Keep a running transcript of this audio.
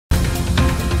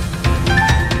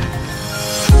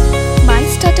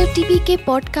TV के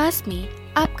podcast में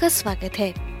आपका स्वागत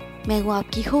है। मैं हूँ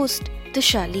आपकी होस्ट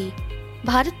तुशाली।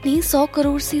 भारत ने 100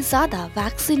 करोड़ से ज्यादा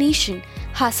वैक्सीनेशन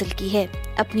हासिल की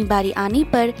है। अपनी बारी आने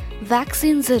पर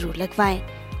वैक्सीन जरूर लगवाएं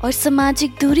और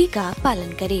सामाजिक दूरी का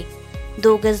पालन करें।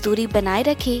 2 गज दूरी बनाए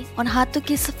रखें और हाथों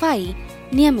की सफाई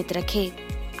नियमित रखें।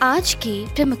 आज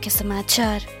के प्रमुख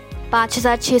समाचार।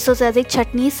 5,600 से अधिक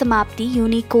छटनी समाप्ति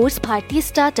यूनिकोर्स भारतीय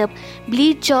स्टार्टअप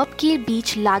ब्लीड जॉब के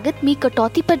बीच लागत में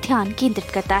कटौती पर ध्यान केंद्रित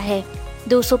करता है।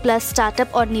 200 प्लस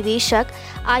स्टार्टअप और निवेशक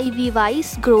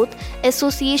QwikSkills ग्रोथ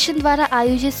एसोसिएशन द्वारा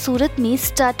आयोजित सूरत में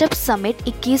स्टार्टअप समिट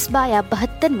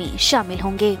 21/72 में शामिल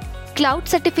होंगे। क्लाउड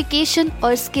सर्टिफिकेशन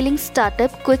और स्किलिंग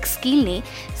स्टार्टअप QwikSkills ने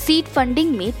सीड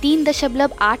फंडिंग में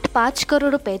 3.85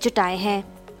 करोड़ रुपए जुटाए हैं।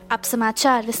 अब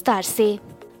समाचार विस्तार से।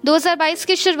 2022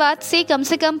 की शुरुआत से कम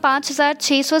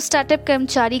 5,600 स्टार्टअप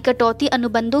कर्मचारी कटौती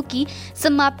अनुबंधों की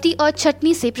समाप्ति और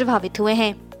छटनी से प्रभावित हुए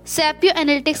हैं। सैपियो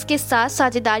एनालिटिक्स के साथ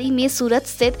साझेदारी में सूरत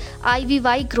स्थित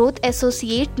QwikSkills ग्रोथ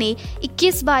एसोसिएट ने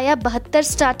 21/72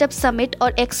 स्टार्टअप समिट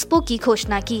और एक्सपो की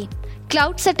घोषणा की।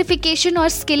 क्लाउड सर्टिफिकेशन और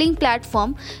स्किलिंग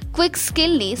प्लेटफॉर्म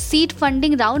QwikSkills ने सीड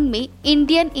फंडिंग राउंड में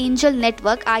इंडियन एंजल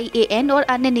नेटवर्क IAN और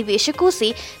अन्य निवेशकों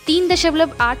से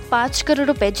 3.85 करोड़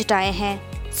रुपए जुटाए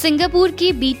हैं। सिंगापुर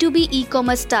के B2B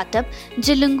ई-कॉमर्स स्टार्टअप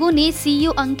जिलुंगो ने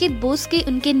CEO अंकित बोस के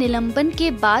उनके निलंबन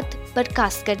के बाद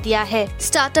बर्खास्त कर दिया है।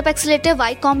 स्टार्टअप एक्सेलेरेटर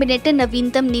वाई कॉम्बिनेटर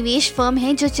नवीनतम निवेश फर्म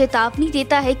है जो चेतावनी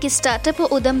देता है कि स्टार्टअप और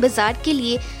उद्यम बाजार के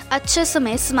लिए अच्छा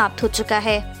समय समाप्त हो चुका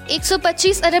है।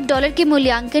 125 अरब डॉलर के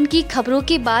मूल्यांकन की खबरों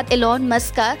के बाद एलोन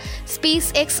मस्क का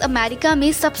SpaceX अमेरिका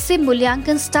में सबसे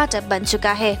मूल्यांकन स्टार्टअप बन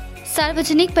चुका है।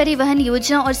 सार्वजनिक परिवहन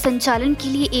योजना और संचालन के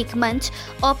लिए एक मंच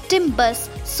ऑप्टिम बस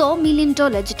 $100 मिलियन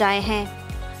जुटाए हैं।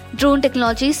 Drone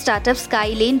technology startup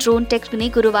Skylane drone tech ने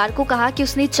गुरुवार को कहा कि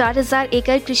उसने 4,000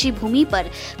 एकड़ कृषि भूमि पर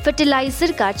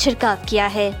फर्टिलाइजर का छिड़काव किया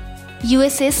है।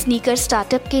 USA स्नीकर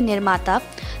स्टार्टअप के निर्माता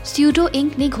स्यूडो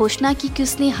इंक ने घोषणा की कि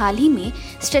उसने हाल ही में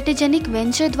स्ट्रेटेजिक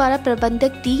वेंचर द्वारा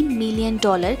प्रबंधक $3 मिलियन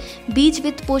बीज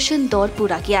वित्त पोषण दौर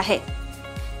पूरा किया है,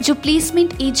 जो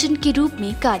प्लेसमेंट एजेंट के रूप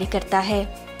में कार्य करता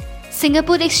है।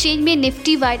 सिंगापुर एक्सचेंज में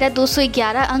निफ्टी वायदा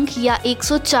 211 अंक या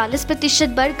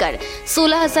 140% बढ़कर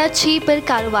 16,006 पर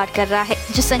कारोबार कर रहा है,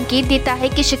 जो संकेत देता है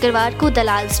कि शुक्रवार को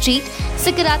दलाल स्ट्रीट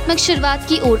सकारात्मक शुरुआत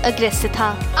की ओर अग्रसर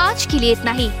था। आज के लिए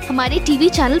इतना ही। हमारे टीवी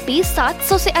चैनल पे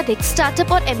 700 से अधिक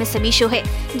स्टार्टअप और MSME शो है।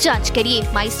 जांच करिए।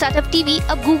 माई स्टार्टअप टीवी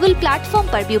अब गूगल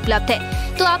प्लेटफॉर्म पर भी उपलब्ध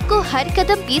है, तो आपको हर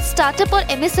कदम पे स्टार्टअप और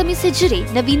MSME से जुड़े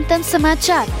नवीनतम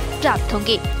समाचार प्राप्त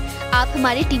होंगे। आप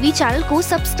हमारे टीवी चैनल को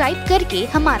सब्सक्राइब करके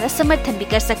हमारा समर्थन भी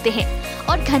कर सकते हैं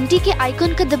और घंटी के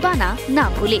आइकन को दबाना ना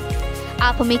भूलें।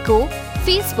 आप हमें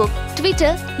फेसबुक,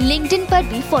 ट्विटर, लिंक्डइन पर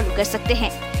भी फॉलो कर सकते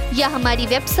हैं या हमारी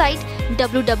वेबसाइट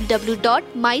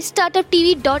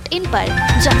www.mystartuptv.in पर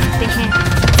जा सकते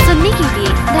हैं।